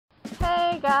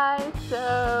guys,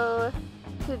 so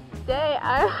today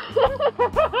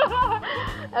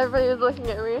everybody was looking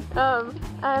at me.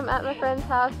 I'm at my friend's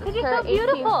house. Because you're so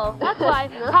beautiful. That's why.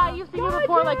 Hi, you've seen me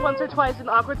before like once or twice in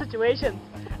awkward situations.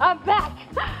 I'm back.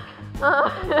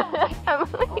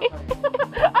 Emily.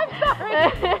 I'm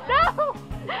sorry. No.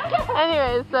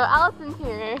 Anyways, so Allison's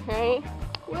here, right?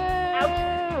 Woo!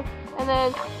 Ouch. And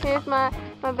then here's my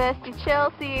bestie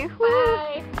Chelsea. Woo!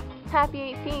 Hi.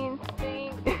 Happy 18.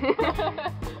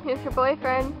 Here's her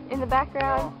boyfriend in the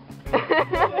background.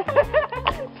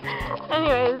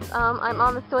 Anyways, I'm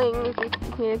on the swing.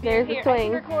 There's the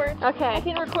swing. Okay. I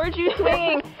can record you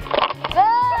swinging.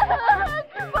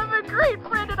 I'm a great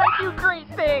friend and I do great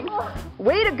things.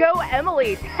 Way to go,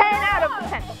 Emily. 10 out of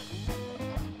 10.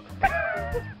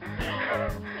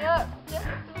 Yep. Just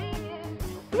swinging.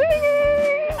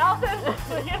 Swinging. Allison,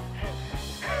 swinging.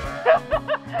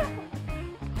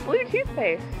 Blue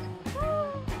toothpaste.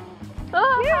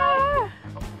 Oh, Yeah.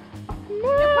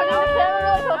 You're putting the camera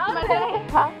really close to my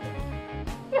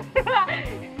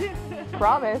face.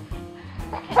 Promise.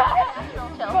 Natural,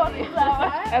 Chelsea.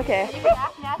 Okay. You can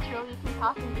act natural, you can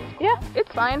talk and do. Yeah,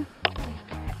 it's fine.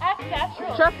 Act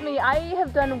natural. Trust me, I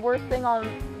have done worse things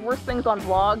on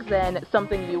vlogs than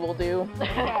something you will do.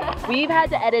 We've had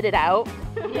to edit it out.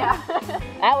 Yeah.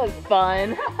 That was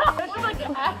fun.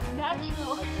 Act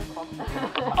natural.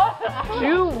 Do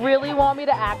you really want me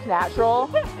to act natural?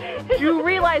 Do you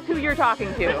realize who you're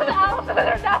talking to? Allison,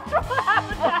 they're natural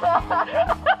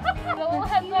habitat. A little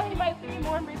heads up, you might see me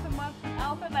more in recent months.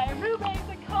 Alpha and I are roommates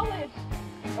in college.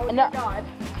 Oh No. dear God.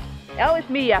 Oh, it's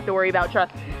me you have to worry about,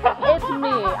 trust me. It's me.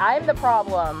 I'm the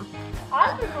problem.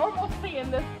 I'm the normalcy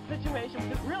in this situation,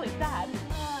 which is really sad.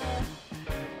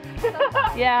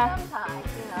 Yeah. Sometimes,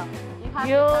 you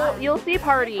have You'll see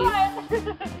parties.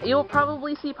 But You'll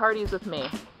probably see parties with me.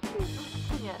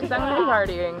 Yeah. Because I'm going to be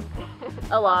partying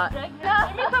a lot. give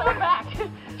me someone back.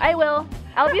 I will.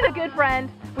 I'll be the good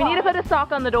friend. We need to put a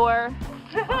sock on the door.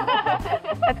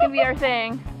 That's going to be our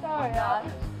thing. Oh yeah.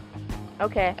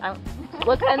 Okay.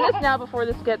 Let's end this now before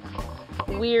this gets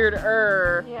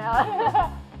weirder. Yeah.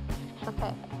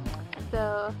 Okay.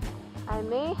 So, I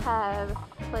may have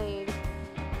played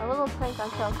a little prank on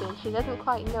Chelsea and she doesn't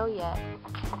quite know yet.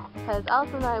 Because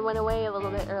Allison and I went away a little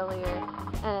bit earlier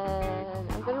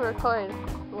and I'm going to record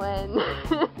when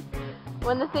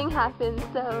when the thing happens,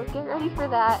 so get ready for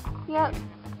that. Yep.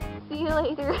 See you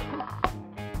later.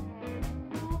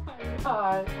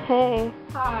 Hi. Hey,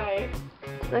 Hi.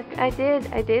 look, I did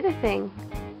a thing.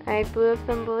 I blew up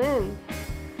some balloons.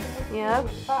 Yep.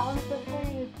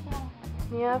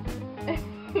 Yep.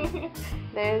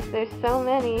 There's so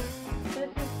many. This is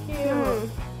cute.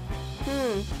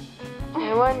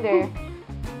 I wonder.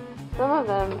 Some of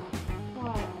them.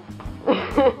 What?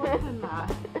 What's in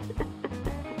that?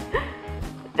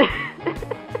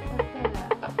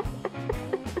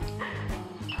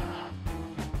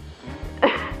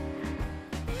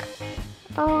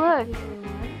 Oh look.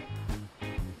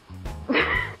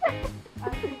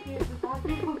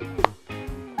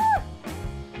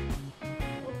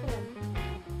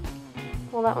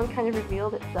 Well, that one kind of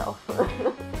revealed itself.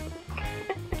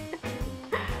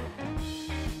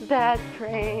 Bad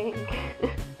prank.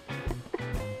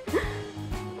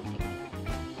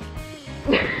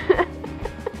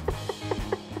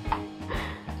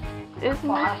 Isn't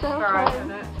that so fun?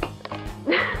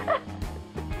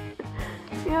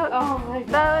 Yep. Oh my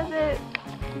God. That was it.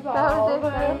 That was it,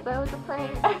 guys. That was a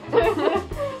prank.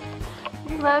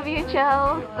 Love you,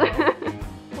 Chels.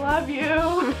 Love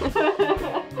you.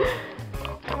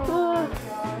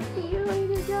 See you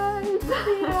later, guys.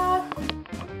 Yeah.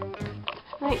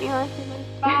 Wait, you want to?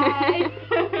 Bye.